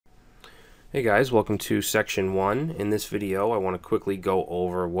Hey guys, welcome to section 1. In this video I want to quickly go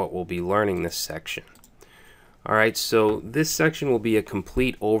over what we'll be learning this section. Alright, so this section will be a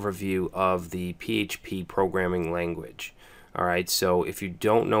complete overview of the PHP programming language. Alright, so if you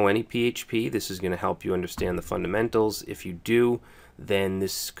don't know any PHP, this is going to help you understand the fundamentals. If you do, then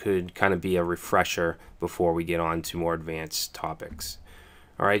this could kind of be a refresher before we get on to more advanced topics.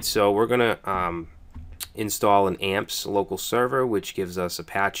 Alright, so we're going to install an AMPS local server, which gives us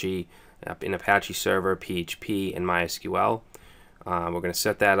Apache, in Apache server, PHP, and MySQL. We're going to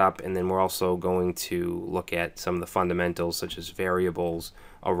set that up, and then we're also going to look at some of the fundamentals such as variables,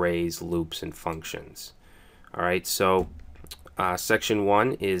 arrays, loops, and functions. Alright, so section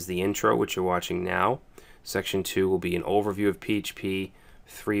 1 is the intro, which you're watching now. Section 2 will be an overview of PHP.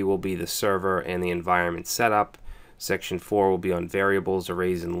 3 will be the server and the environment setup. Section 4 will be on variables,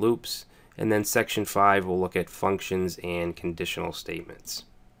 arrays, and loops. And then section 5 will look at functions and conditional statements.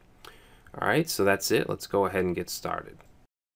 Alright, so that's it. Let's go ahead and get started.